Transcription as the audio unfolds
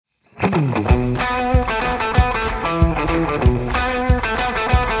From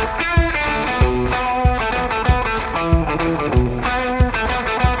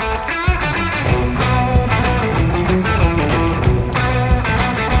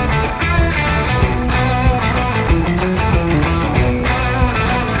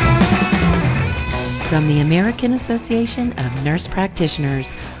the American Association of Nurse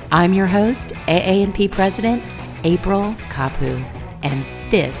Practitioners, I'm your host, AANP President, April Kapu, and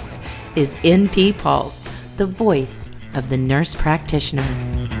this is NP Pulse, the voice of the nurse practitioner.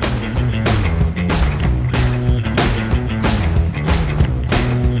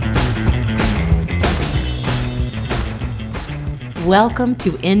 Welcome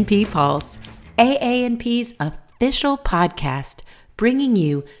to NP Pulse, AANP's official podcast, bringing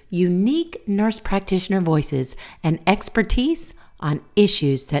you unique nurse practitioner voices and expertise on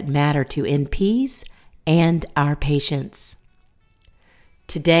issues that matter to NPs and our patients.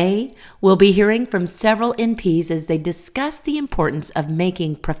 Today, we'll be hearing from several NPs as they discuss the importance of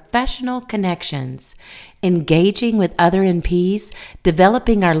making professional connections, engaging with other NPs,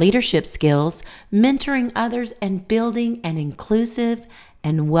 developing our leadership skills, mentoring others, and building an inclusive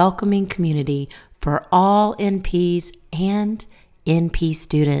and welcoming community for all NPs and NP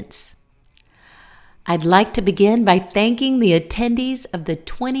students. I'd like to begin by thanking the attendees of the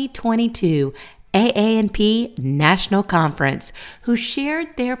 2022 AANP National Conference who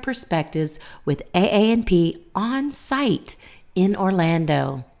shared their perspectives with AANP on site in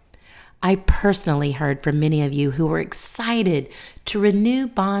Orlando. I personally heard from many of you who were excited to renew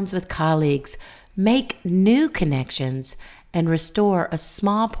bonds with colleagues, make new connections, and restore a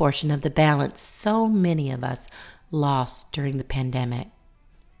small portion of the balance so many of us lost during the pandemic.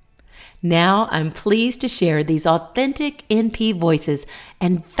 Now I'm pleased to share these authentic NP voices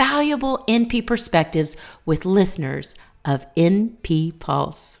and valuable NP perspectives with listeners of NP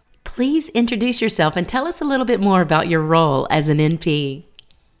Pulse. Please introduce yourself and tell us a little bit more about your role as an NP.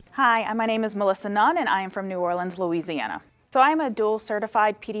 Hi, my name is Melissa Nunn and I am from New Orleans, Louisiana. So I'm a dual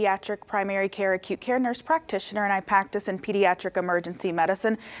certified pediatric primary care acute care nurse practitioner and I practice in pediatric emergency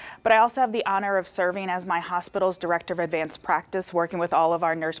medicine, but I also have the honor of serving as my hospital's director of advanced practice, working with all of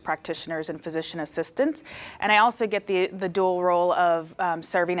our nurse practitioners and physician assistants. And I also get the dual role of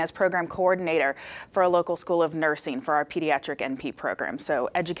serving as program coordinator for a local school of nursing for our pediatric NP program, so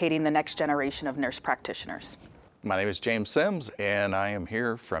educating the next generation of nurse practitioners. My name is James Sims and I am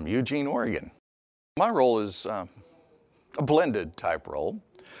here from Eugene, Oregon. My role is a blended type role.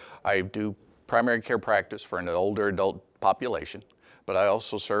 I do primary care practice for an older adult population, but I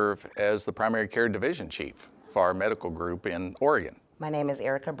also serve as the primary care division chief for our medical group in Oregon. My name is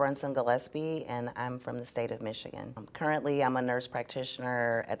Erica Brunson Gillespie and I'm from the state of Michigan. Currently, I'm a nurse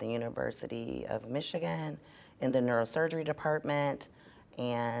practitioner at the University of Michigan in the neurosurgery department,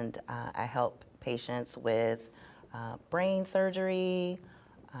 and I help patients with brain surgery,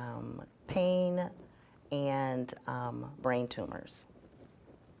 pain, and brain tumors.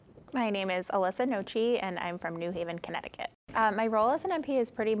 My name is Alyssa Nochi and I'm from New Haven, Connecticut. My role as an NP is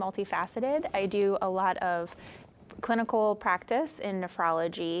pretty multifaceted. I do a lot of clinical practice in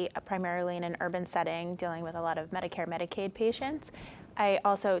nephrology, primarily in an urban setting, dealing with a lot of Medicare, Medicaid patients. I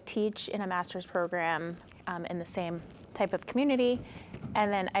also teach in a master's program in the same type of community.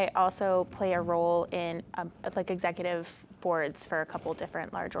 And then I also play a role in like executive boards for a couple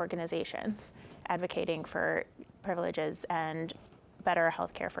different large organizations, advocating for privileges and better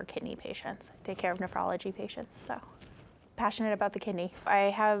healthcare for kidney patients. I take care of nephrology patients, so passionate about the kidney. I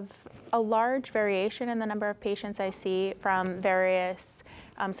have a large variation in the number of patients I see from various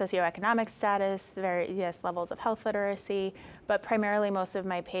socioeconomic status, various levels of health literacy, but primarily most of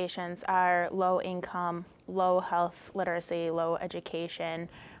my patients are low income, low health literacy, low education,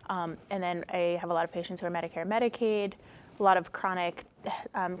 and then I have a lot of patients who are Medicare, Medicaid, a lot of chronic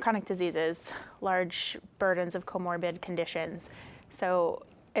diseases, large burdens of comorbid conditions. So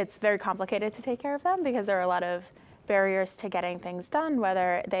it's very complicated to take care of them because there are a lot of barriers to getting things done,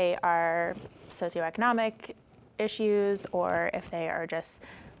 whether they are socioeconomic issues or if they are just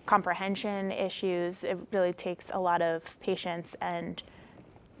comprehension issues. It really takes a lot of patience and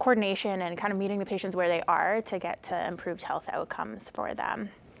coordination and kind of meeting the patients where they are to get to improved health outcomes for them.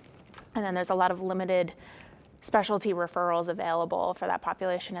 And then there's a lot of limited specialty referrals available for that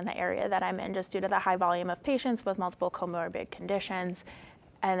population in the area that I'm in, just due to the high volume of patients with multiple comorbid conditions,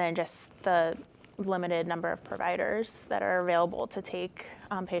 and then just the limited number of providers that are available to take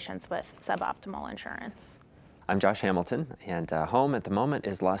patients with suboptimal insurance. I'm Josh Hamilton, and home at the moment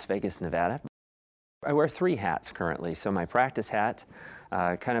is Las Vegas, Nevada. I wear 3 hats currently. So my practice hat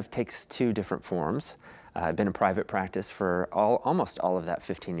kind of takes 2 different forms. I've been in private practice for almost all of that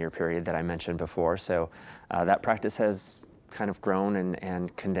 15-year period that I mentioned before, so that practice has kind of grown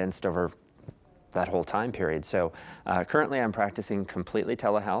and condensed over that whole time period. So currently I'm practicing completely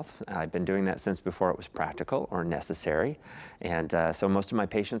telehealth. I've been doing that since before it was practical or necessary. And so most of my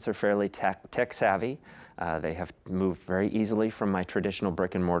patients are fairly tech savvy. They have moved very easily from my traditional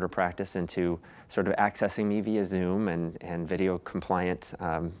brick and mortar practice into sort of accessing me via Zoom and video compliant,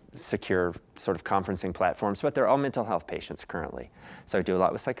 secure sort of conferencing platforms, but they're all mental health patients currently. So I do a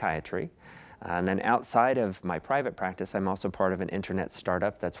lot with psychiatry. And then outside of my private practice, I'm also part of an internet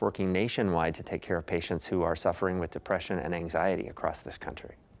startup that's working nationwide to take care of patients who are suffering with depression and anxiety across this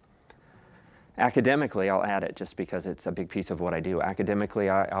country. Academically, I'll add it just because it's a big piece of what I do. Academically,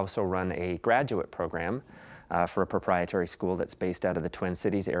 I also run a graduate program for a proprietary school that's based out of the Twin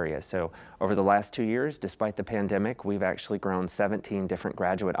Cities area. So over the last 2 years, despite the pandemic, we've actually grown 17 different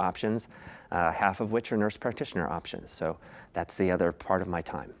graduate options, half of which are nurse practitioner options. So that's the other part of my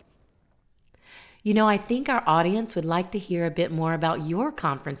time. You know, I think our audience would like to hear a bit more about your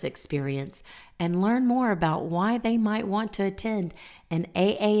conference experience and learn more about why they might want to attend an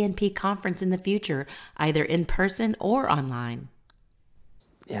AA&P conference in the future, either in person or online.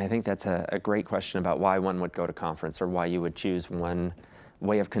 Yeah, I think that's a great question about why one would go to conference or why you would choose one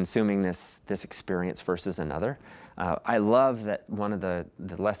way of consuming this experience versus another. I love that one of the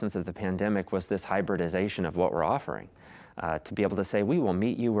lessons of the pandemic was this hybridization of what we're offering. To be able to say, we will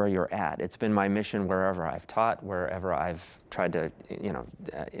meet you where you're at. It's been my mission wherever I've taught, wherever I've tried to,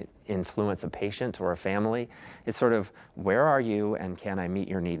 influence a patient or a family. It's sort of, where are you and can I meet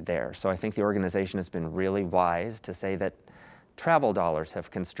your need there? So I think the organization has been really wise to say that travel dollars have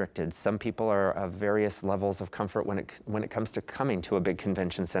constricted. Some people are of various levels of comfort when it comes to coming to a big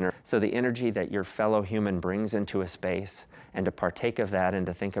convention center. So the energy that your fellow human brings into a space and to partake of that and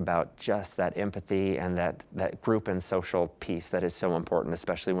to think about just that empathy and that group and social piece that is so important,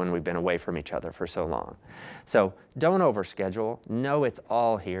 especially when we've been away from each other for so long. So don't overschedule. Know it's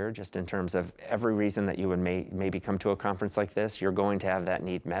all here, just in terms of every reason that you would maybe come to a conference like this, you're going to have that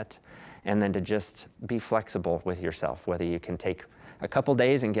need met. And then to just be flexible with yourself, whether you can take a couple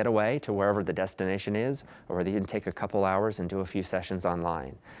days and get away to wherever the destination is, or whether you can take a couple hours and do a few sessions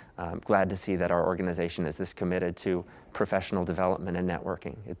online. I'm glad to see that our organization is this committed to professional development and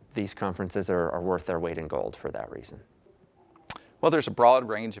networking. These conferences are worth their weight in gold for that reason. Well, there's a broad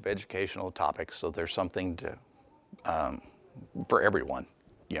range of educational topics, so there's something for everyone,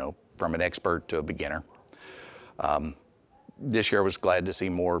 from an expert to a beginner. This year I was glad to see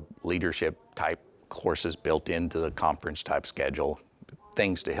more leadership type courses built into the conference type schedule,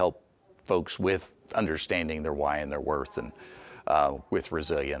 things to help folks with understanding their why and their worth and with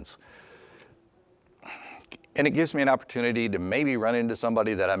resilience. And it gives me an opportunity to maybe run into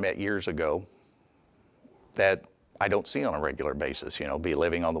somebody that I met years ago that I don't see on a regular basis. Be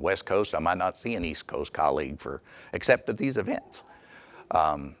living on the West Coast, I might not see an East Coast colleague except at these events.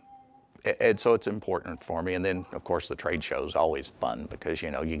 And so it's important for me. And then, of course, the trade show is always fun because,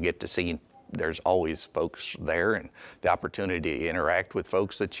 you get to see there's always folks there and the opportunity to interact with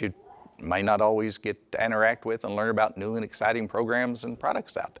folks that you may not always get to interact with and learn about new and exciting programs and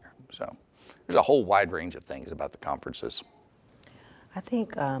products out there. So there's a whole wide range of things about the conferences. I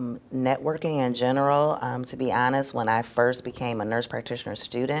think networking in general, to be honest, when I first became a nurse practitioner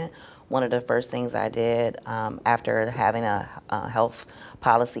student, one of the first things I did after having a health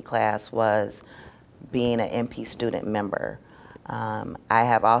policy class was being an NP student member. I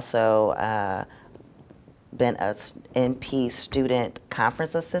have also been a NP student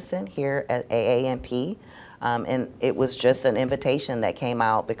conference assistant here at AA&P. And it was just an invitation that came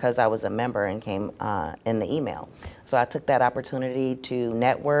out because I was a member and came in the email. So I took that opportunity to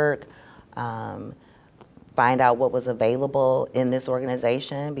network, find out what was available in this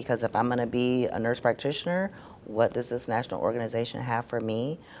organization, because if I'm going to be a nurse practitioner, what does this national organization have for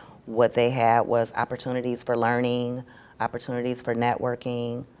me? What they had was opportunities for learning, opportunities for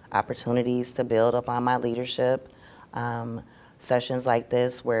networking, opportunities to build upon my leadership. Sessions like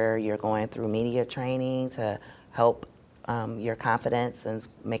this where you're going through media training to help your confidence and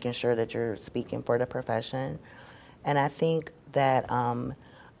making sure that you're speaking for the profession. And I think that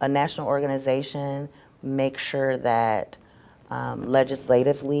a national organization makes sure that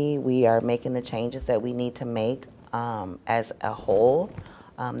legislatively we are making the changes that we need to make as a whole.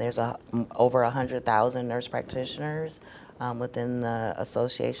 There's over 100,000 nurse practitioners within the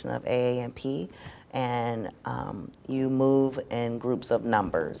Association of AA&P. And you move in groups of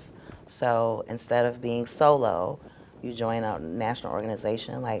numbers. So instead of being solo, you join a national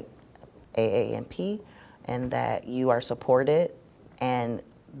organization like AA&P, and that you are supported and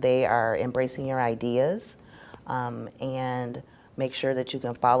they are embracing your ideas, and make sure that you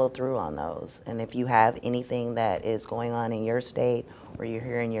can follow through on those. And if you have anything that is going on in your state or you're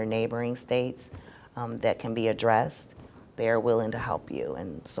here in your neighboring states that can be addressed, they are willing to help you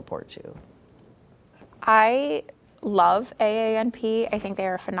and support you. I love AANP. I think they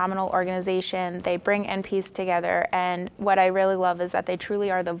are a phenomenal organization. They bring NPs together, and what I really love is that they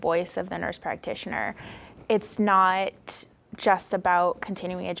truly are the voice of the nurse practitioner. It's not just about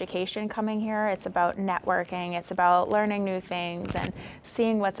continuing education coming here. It's about networking. It's about learning new things and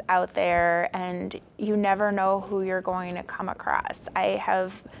seeing what's out there, and you never know who you're going to come across. I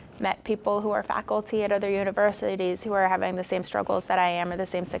have met people who are faculty at other universities who are having the same struggles that I am or the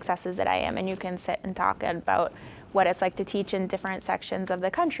same successes that I am, and you can sit and talk about what it's like to teach in different sections of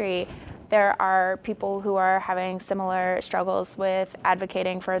the country. There are people who are having similar struggles with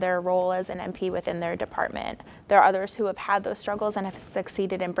advocating for their role as an NP within their department. There are others who have had those struggles and have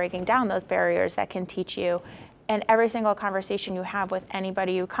succeeded in breaking down those barriers that can teach you. And every single conversation you have with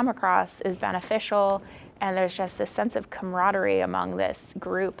anybody you come across is beneficial, and there's just this sense of camaraderie among this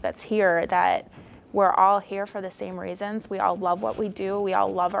group that's here, that we're all here for the same reasons. We all love what we do. We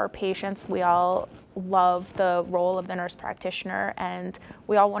all love our patients. We all love the role of the nurse practitioner, and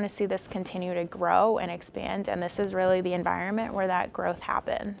we all want to see this continue to grow and expand, and this is really the environment where that growth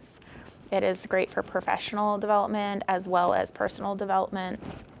happens. It is great for professional development as well as personal development,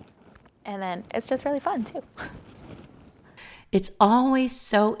 and then it's just really fun too. It's always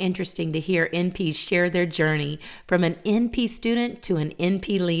so interesting to hear NPs share their journey from an NP student to an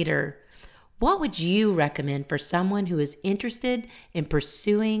NP leader. What would you recommend for someone who is interested in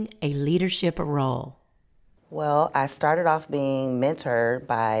pursuing a leadership role? Well, I started off being mentored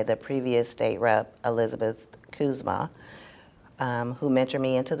by the previous state rep, Elizabeth Kuzma, who mentored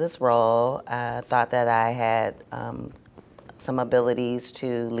me into this role. I thought that I had some abilities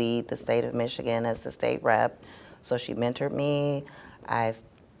to lead the state of Michigan as the state rep, so she mentored me. I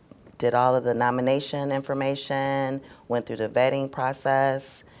did all of the nomination information, went through the vetting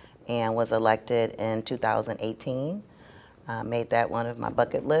process, and was elected in 2018. Made that one of my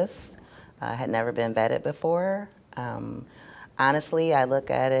bucket lists. Had never been vetted before. Honestly, I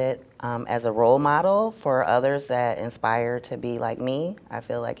look at it as a role model for others that inspire to be like me. I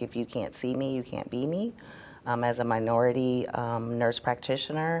feel like if you can't see me, you can't be me. As a minority nurse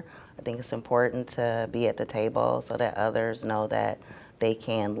practitioner, I think it's important to be at the table so that others know that they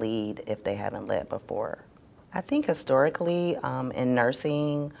can lead if they haven't led before. I think historically in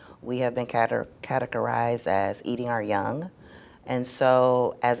nursing, we have been categorized as eating our young. And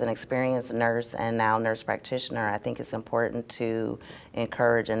so as an experienced nurse and now nurse practitioner, I think it's important to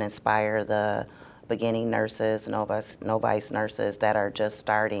encourage and inspire the beginning nurses, novice nurses that are just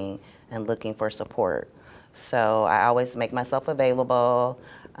starting and looking for support. So I always make myself available.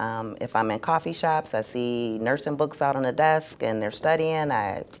 If I'm in coffee shops, I see nursing books out on the desk and they're studying,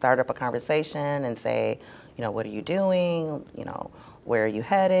 I start up a conversation and say, what are you doing? Where are you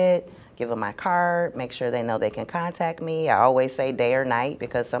headed? Give them my card, make sure they know they can contact me. I always say day or night,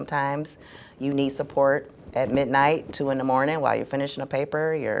 because sometimes you need support at midnight, 2 a.m, while you're finishing a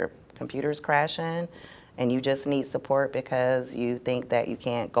paper, your computer's crashing, and you just need support because you think that you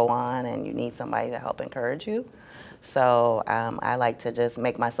can't go on and you need somebody to help encourage you. So I like to just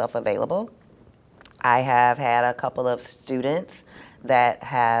make myself available. I have had a couple of students that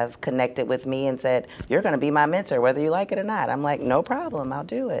have connected with me and said, you're going to be my mentor, whether you like it or not. I'm like, no problem, I'll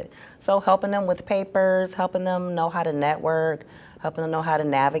do it. So helping them with papers, helping them know how to network, helping them know how to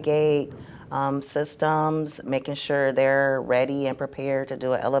navigate systems, making sure they're ready and prepared to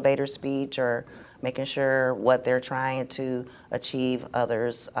do an elevator speech, or making sure what they're trying to achieve,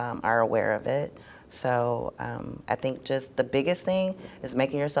 others are aware of it. So I think just the biggest thing is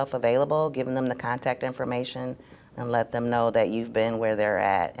making yourself available, giving them the contact information, and let them know that you've been where they're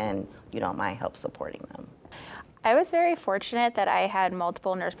at and you don't mind help supporting them. I was very fortunate that I had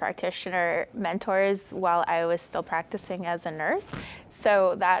multiple nurse practitioner mentors while I was still practicing as a nurse.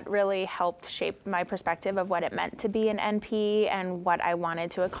 So that really helped shape my perspective of what it meant to be an NP and what I wanted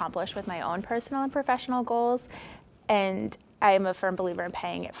to accomplish with my own personal and professional goals. And I am a firm believer in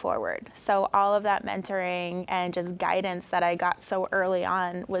paying it forward. So all of that mentoring and just guidance that I got so early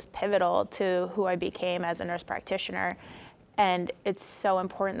on was pivotal to who I became as a nurse practitioner. And it's so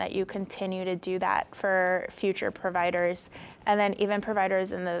important that you continue to do that for future providers. And then even providers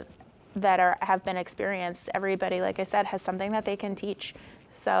that have been experienced. Everybody, like I said, has something that they can teach.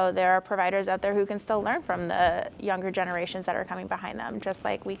 So there are providers out there who can still learn from the younger generations that are coming behind them, just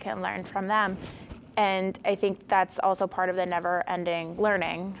like we can learn from them. And I think that's also part of the never-ending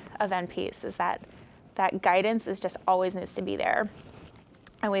learning of NPs, is that guidance is just always needs to be there.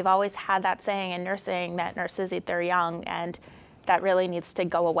 And we've always had that saying in nursing that nurses eat their young, and that really needs to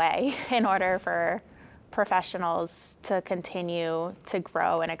go away in order for professionals to continue to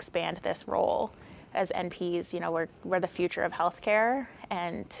grow and expand this role. As NPs, we're the future of healthcare,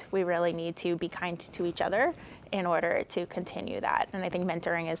 and we really need to be kind to each other in order to continue that. And I think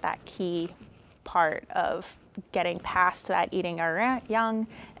mentoring is that key part of getting past that eating our young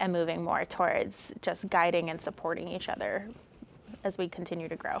and moving more towards just guiding and supporting each other as we continue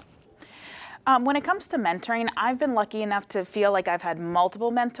to grow. When it comes to mentoring, I've been lucky enough to feel like I've had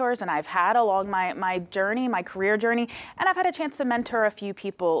multiple mentors, and I've had along my journey, my career journey, and I've had a chance to mentor a few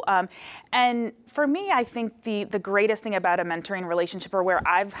people. And for me, I think the greatest thing about a mentoring relationship, or where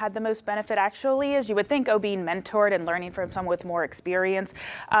I've had the most benefit actually, is you would think, being mentored and learning from someone with more experience.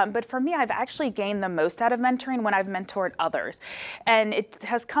 But for me, I've actually gained the most out of mentoring when I've mentored others. And it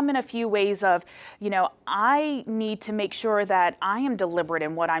has come in a few ways of, I need to make sure that I am deliberate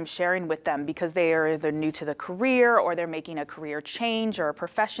in what I'm sharing with them, because they are either new to the career or they're making a career change or a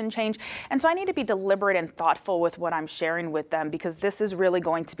profession change. And so I need to be deliberate and thoughtful with what I'm sharing with them, because this is really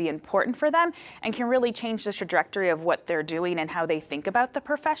going to be important for them and can really change the trajectory of what they're doing and how they think about the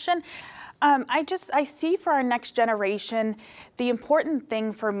profession. I see for our next generation, the important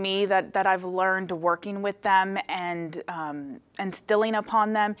thing for me that I've learned working with them and instilling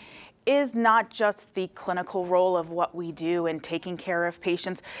upon them is not just the clinical role of what we do in taking care of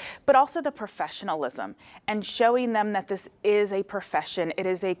patients, but also the professionalism and showing them that this is a profession, it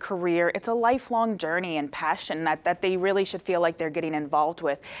is a career, it's a lifelong journey and passion that they really should feel like they're getting involved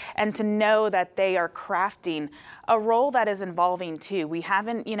with, and to know that they are crafting a role that is involving too. We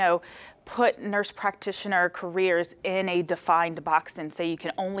haven't, put nurse practitioner careers in a defined box and say you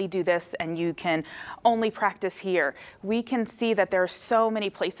can only do this and you can only practice here. We can see that there are so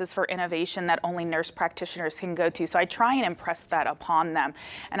many places for innovation that only nurse practitioners can go to. So I try and impress that upon them,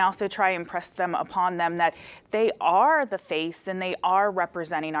 and also try and impress them upon them that they are the face and they are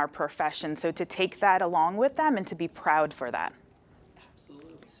representing our profession. So to take that along with them and to be proud for that.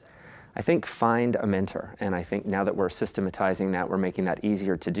 I think find a mentor, and I think now that we're systematizing that, we're making that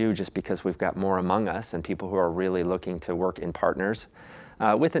easier to do just because we've got more among us and people who are really looking to work in partners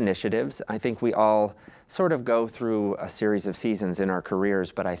with initiatives. I think we all sort of go through a series of seasons in our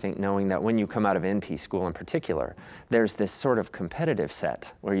careers, but I think knowing that when you come out of NP school in particular, there's this sort of competitive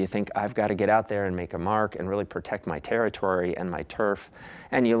set where you think, I've got to get out there and make a mark and really protect my territory and my turf.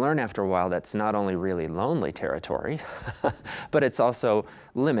 And you learn after a while that's not only really lonely territory, but it's also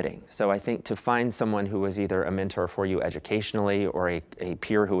limiting. So I think to find someone who was either a mentor for you educationally or a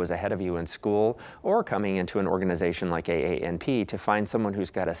peer who was ahead of you in school, or coming into an organization like AANP, to find someone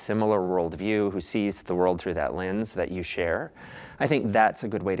who's got a similar worldview, who sees the world through that lens that you share, I think that's a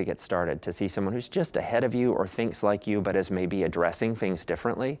good way to get started, to see someone who's just ahead of you or thinks like you but is maybe addressing things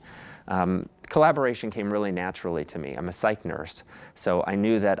differently. Collaboration came really naturally to me. I'm a psych nurse, so I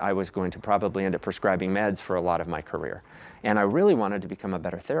knew that I was going to probably end up prescribing meds for a lot of my career. And I really wanted to become a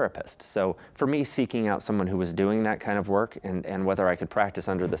better therapist. So for me, seeking out someone who was doing that kind of work and whether I could practice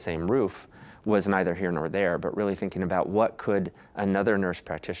under the same roof was neither here nor there, but really thinking about what could another nurse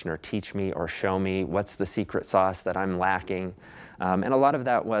practitioner teach me or show me, what's the secret sauce that I'm lacking. And a lot of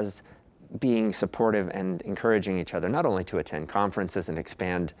that was being supportive and encouraging each other, not only to attend conferences and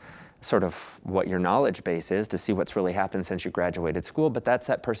expand sort of what your knowledge base is to see what's really happened since you graduated school, but that's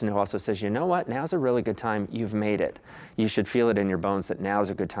that person who also says, you know what, now's a really good time, you've made it. You should feel it in your bones that now's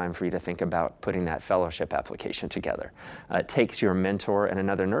a good time for you to think about putting that fellowship application together. It takes your mentor and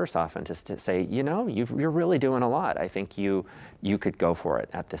another nurse often to say, you're really doing a lot. I think you could go for it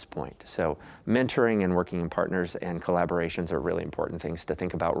at this point. So mentoring and working in partners and collaborations are really important things to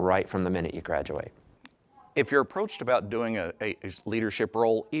think about right from the minute you graduate. If you're approached about doing a leadership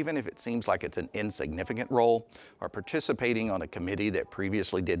role, even if it seems like it's an insignificant role, or participating on a committee that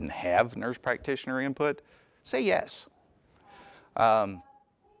previously didn't have nurse practitioner input, say yes. That's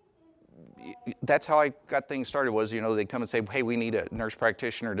how I got things started was, they come and say, hey, we need a nurse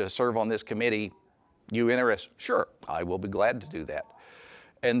practitioner to serve on this committee. You interested? Sure, I will be glad to do that.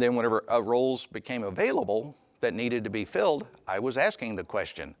 And then whenever roles became available that needed to be filled, I was asking the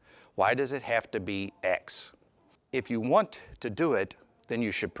question, why does it have to be X? If you want to do it, then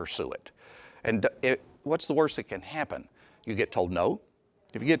you should pursue it. And what's the worst that can happen? You get told no.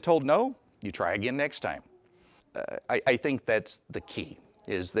 If you get told no, you try again next time. I think that's the key,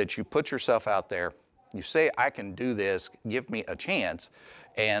 is that you put yourself out there, you say, I can do this, give me a chance,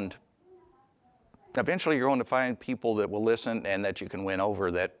 and eventually you're going to find people that will listen and that you can win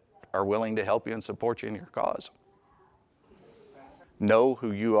over that are willing to help you and support you in your cause. Know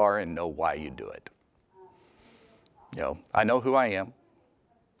who you are and know why you do it. I know who I am.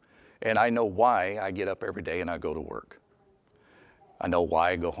 And I know why I get up every day and I go to work. I know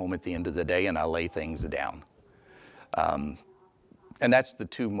why I go home at the end of the day and I lay things down. And that's the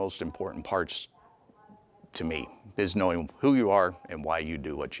two most important parts to me, is knowing who you are and why you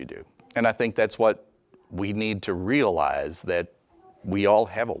do what you do. And I think that's what we need to realize, that we all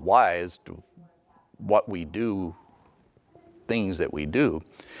have a why as to what we do, things that we do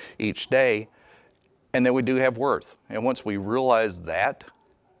each day, and that we do have worth. And once we realize that,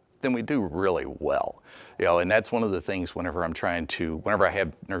 then we do really well. And that's one of the things whenever I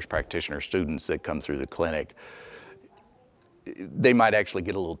have nurse practitioner students that come through the clinic, they might actually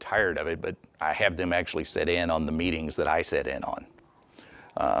get a little tired of it, but I have them actually sit in on the meetings that I sit in on.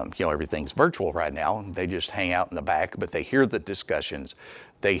 Everything's virtual right now. They just hang out in the back, but they hear the discussions.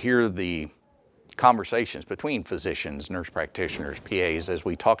 They hear the conversations between physicians, nurse practitioners, PAs, as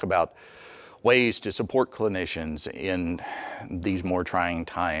we talk about ways to support clinicians in these more trying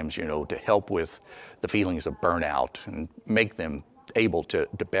times, to help with the feelings of burnout and make them able to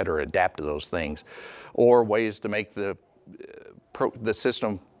better adapt to those things, or ways to make the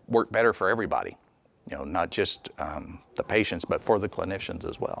system work better for everybody, not just the patients, but for the clinicians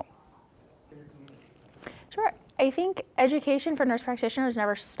as well. Sure. I think education for nurse practitioners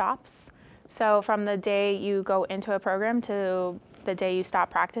never stops. So from the day you go into a program to the day you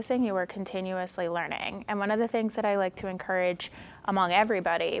stop practicing, you are continuously learning. And one of the things that I like to encourage among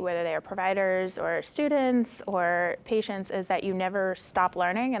everybody, whether they are providers or students or patients, is that you never stop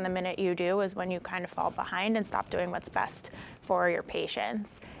learning, and the minute you do is when you kind of fall behind and stop doing what's best for your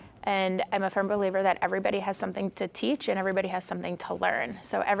patients. And I'm a firm believer that everybody has something to teach and everybody has something to learn.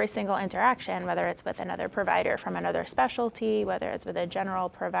 So every single interaction, whether it's with another provider from another specialty, whether it's with a general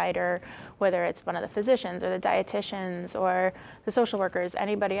provider, whether it's one of the physicians or the dietitians or the social workers,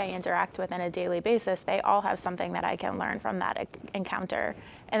 anybody I interact with on a daily basis, they all have something that I can learn from that encounter.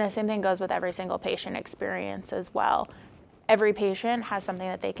 And the same thing goes with every single patient experience as well. Every patient has something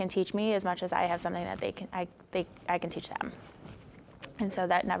that they can teach me as much as I have something that I can teach them. And so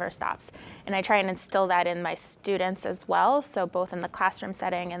that never stops. And I try and instill that in my students as well, so both in the classroom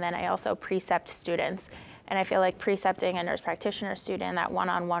setting, and then I also precept students. And I feel like precepting a nurse practitioner student, that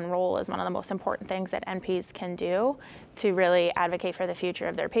one-on-one role, is one of the most important things that NPs can do to really advocate for the future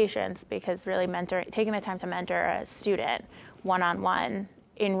of their patients, because really taking the time to mentor a student one-on-one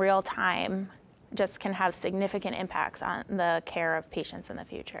in real time just can have significant impacts on the care of patients in the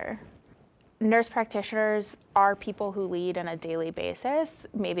future. Nurse practitioners are people who lead on a daily basis,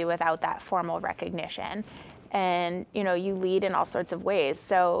 maybe without that formal recognition. And you lead in all sorts of ways.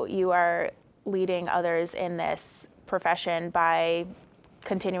 So you are leading others in this profession by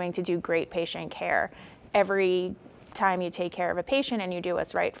continuing to do great patient care. Every time you take care of a patient and you do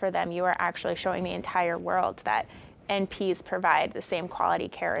what's right for them, you are actually showing the entire world that NPs provide the same quality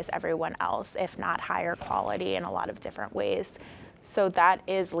care as everyone else, if not higher quality in a lot of different ways. So that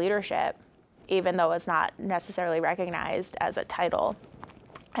is leadership, even though it's not necessarily recognized as a title.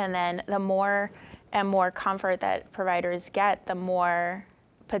 And then the more and more comfort that providers get, the more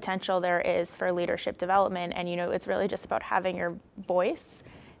potential there is for leadership development. And it's really just about having your voice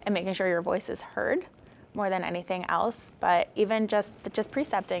and making sure your voice is heard more than anything else. But even just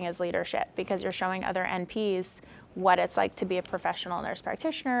precepting is leadership, because you're showing other NPs what it's like to be a professional nurse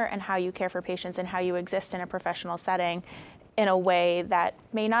practitioner and how you care for patients and how you exist in a professional setting in a way that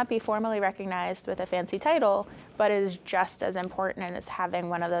may not be formally recognized with a fancy title, but is just as important as having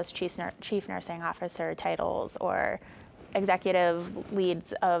one of those chief nursing officer titles or executive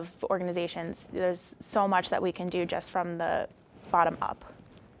leads of organizations. There's so much that we can do just from the bottom up.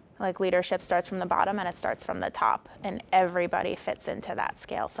 Like, leadership starts from the bottom and it starts from the top, and everybody fits into that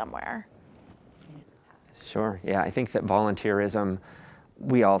scale somewhere. Sure, yeah, I think that volunteerism,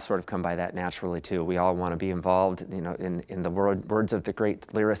 we all sort of come by that naturally too. We all want to be involved, in the words of the great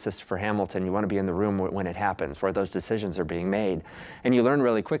lyricist for Hamilton, you want to be in the room when it happens, where those decisions are being made. And you learn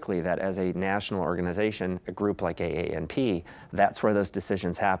really quickly that as a national organization, a group like AANP, that's where those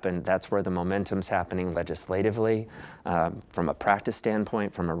decisions happen. That's where the momentum's happening legislatively, from a practice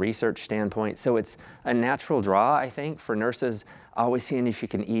standpoint, from a research standpoint. So it's a natural draw, I think, for nurses. Always seeing if you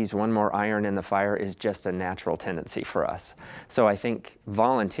can ease one more iron in the fire is just a natural tendency for us. So I think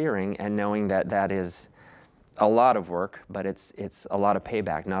volunteering and knowing that that is a lot of work, but it's a lot of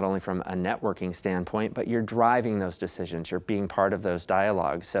payback, not only from a networking standpoint, but you're driving those decisions, you're being part of those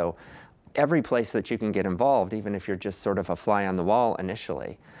dialogues. So every place that you can get involved, even if you're just sort of a fly on the wall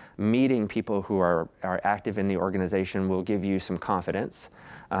initially, meeting people who are active in the organization will give you some confidence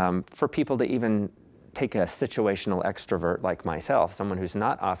for people to even take a situational extrovert like myself, someone who's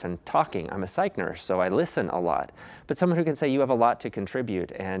not often talking. I'm a psych nurse, so I listen a lot. But someone who can say you have a lot to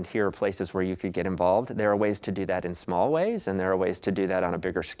contribute, and here are places where you could get involved. There are ways to do that in small ways, and there are ways to do that on a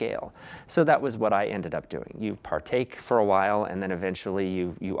bigger scale. So that was what I ended up doing. You partake for a while, and then eventually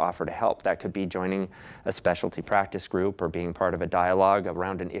you offer to help. That could be joining a specialty practice group or being part of a dialogue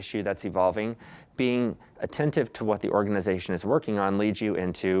around an issue that's evolving. Being attentive to what the organization is working on leads you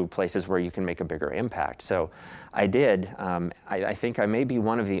into places where you can make a bigger impact. So I did. I think I may be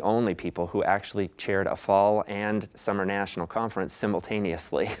one of the only people who actually chaired a fall and summer national conference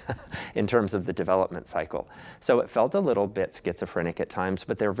simultaneously in terms of the development cycle. So it felt a little bit schizophrenic at times,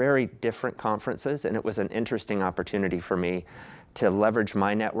 but they're very different conferences, and it was an interesting opportunity for me to leverage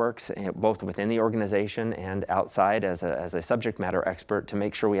my networks, both within the organization and outside as a subject matter expert, to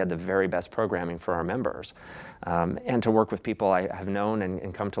make sure we had the very best programming for our members. And to work with people I have known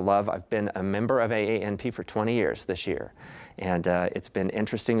and come to love. I've been a member of AANP for 20 years this year. And it's been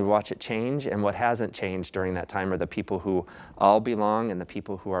interesting to watch it change. And what hasn't changed during that time are the people who all belong and the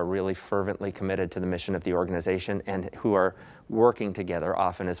people who are really fervently committed to the mission of the organization and who are working together,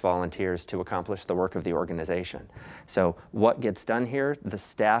 often as volunteers, to accomplish the work of the organization. So what gets done here, the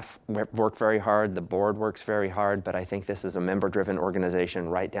staff work very hard, the board works very hard, but I think this is a member-driven organization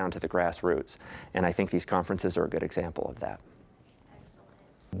right down to the grassroots. And I think these conferences are a good example of that.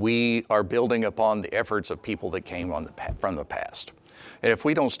 We are building upon the efforts of people that came from the past. And if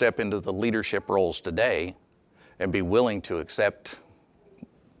we don't step into the leadership roles today and be willing to accept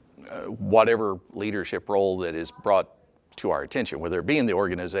whatever leadership role that is brought to our attention, whether it be in the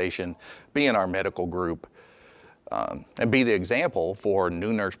organization, be in our medical group, and be the example for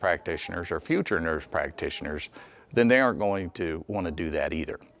new nurse practitioners or future nurse practitioners, then they aren't going to want to do that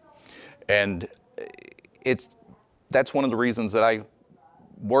either. And that's one of the reasons that I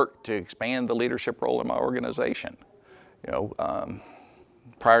work to expand the leadership role in my organization.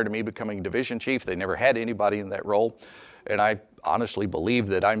 Prior to me becoming division chief, they never had anybody in that role, and I honestly believe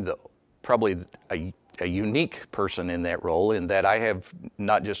that I'm probably a unique person in that role, in that I have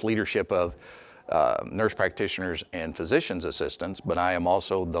not just leadership of nurse practitioners and physician's assistants, but I am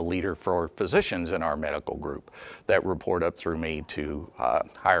also the leader for physicians in our medical group that report up through me to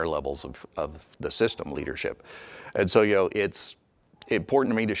higher levels of the system leadership. And so, it's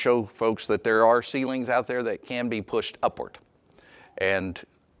important to me to show folks that there are ceilings out there that can be pushed upward. And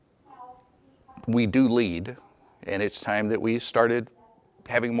we do lead, and it's time that we started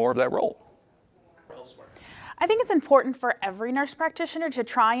having more of that role. I think it's important for every nurse practitioner to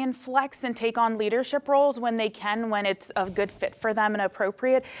try and flex and take on leadership roles when they can, when it's a good fit for them and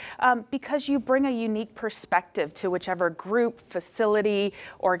appropriate, because you bring a unique perspective to whichever group, facility,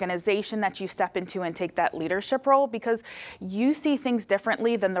 organization that you step into and take that leadership role, because you see things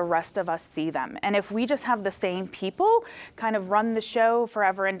differently than the rest of us see them. And if we just have the same people kind of run the show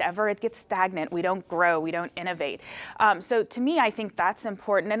forever and ever, it gets stagnant. We don't grow, we don't innovate. So to me, I think that's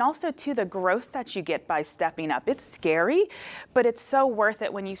important. And also to the growth that you get by stepping up. It's scary, but it's so worth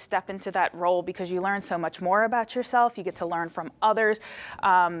it when you step into that role, because you learn so much more about yourself. You get to learn from others,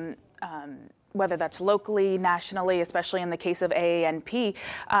 whether that's locally, nationally, especially in the case of AANP,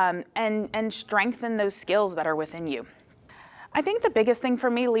 and strengthen those skills that are within you. I think the biggest thing for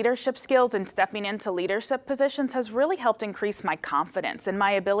me, leadership skills and stepping into leadership positions, has really helped increase my confidence and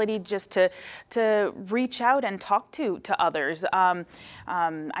my ability just to reach out and talk to others.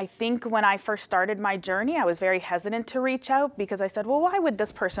 I think when I first started my journey, I was very hesitant to reach out, because I said, well, why would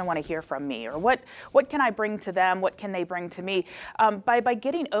this person want to hear from me? Or what can I bring to them? What can they bring to me? By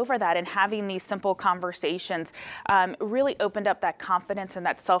getting over that and having these simple conversations, really opened up that confidence and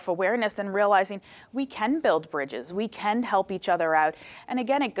that self-awareness, and realizing we can build bridges, we can help each other out. And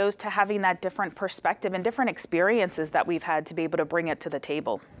again, it goes to having that different perspective and different experiences that we've had to be able to bring it to the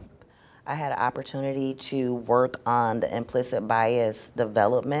table. I had an opportunity to work on the implicit bias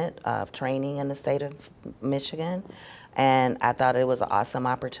development of training in the state of Michigan, and I thought it was an awesome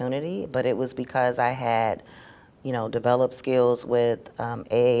opportunity, but it was because I had, developed skills with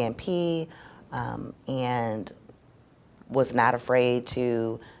AANP, and was not afraid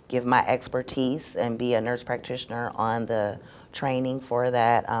to give my expertise and be a nurse practitioner on the training for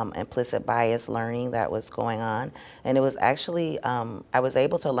that implicit bias learning that was going on. And it was actually, I was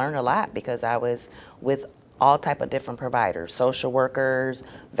able to learn a lot, because I was with all type of different providers, social workers,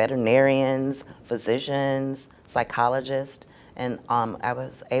 veterinarians, physicians, psychologists, and I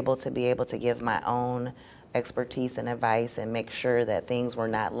was able to give my own expertise and advice and make sure that things were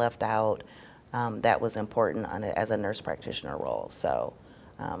not left out that was important as a nurse practitioner role. So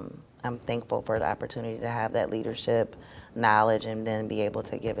I'm thankful for the opportunity to have that leadership knowledge and then be able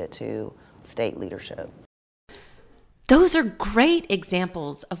to give it to state leadership. Those are great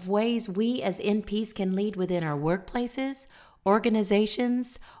examples of ways we as NPs can lead within our workplaces,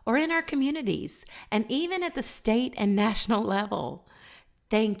 organizations, or in our communities, and even at the state and national level.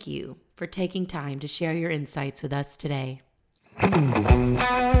 Thank you for taking time to share your insights with us today.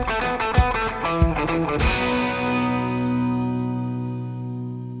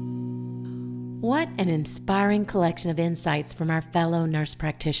 What an inspiring collection of insights from our fellow nurse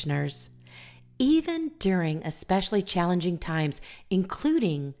practitioners. Even during especially challenging times,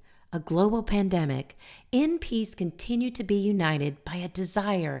 including a global pandemic, NPs continue to be united by a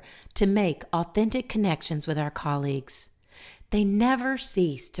desire to make authentic connections with our colleagues. They never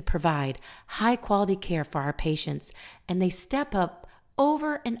cease to provide high-quality care for our patients, and they step up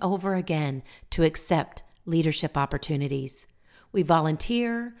over and over again to accept leadership opportunities. We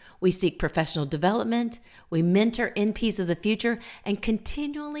volunteer, we seek professional development, we mentor NPs of the future, and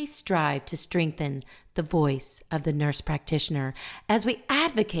continually strive to strengthen the voice of the nurse practitioner as we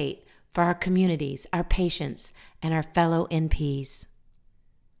advocate for our communities, our patients, and our fellow NPs.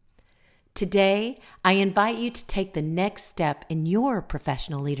 Today, I invite you to take the next step in your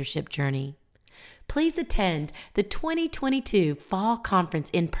professional leadership journey. Please attend the 2022 Fall Conference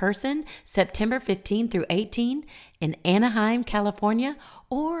in person, September 15 through 18 in Anaheim, California,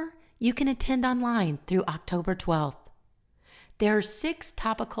 or you can attend online through October 12th. There are 6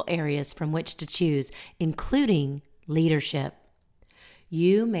 topical areas from which to choose, including leadership.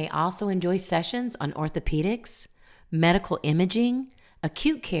 You may also enjoy sessions on orthopedics, medical imaging,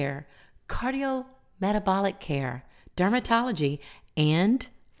 acute care, cardiometabolic care, dermatology, and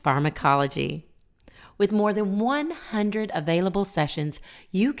pharmacology. With more than 100 available sessions,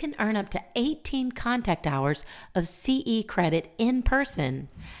 you can earn up to 18 contact hours of CE credit in person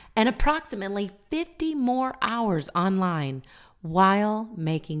and approximately 50 more hours online while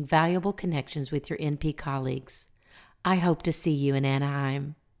making valuable connections with your NP colleagues. I hope to see you in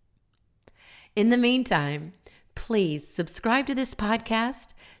Anaheim. In the meantime, please subscribe to this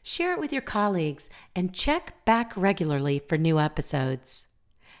podcast, share it with your colleagues, and check back regularly for new episodes.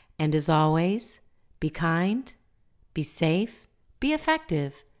 And as always, be kind, be safe, be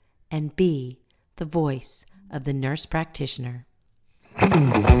effective, and be the voice of the nurse practitioner.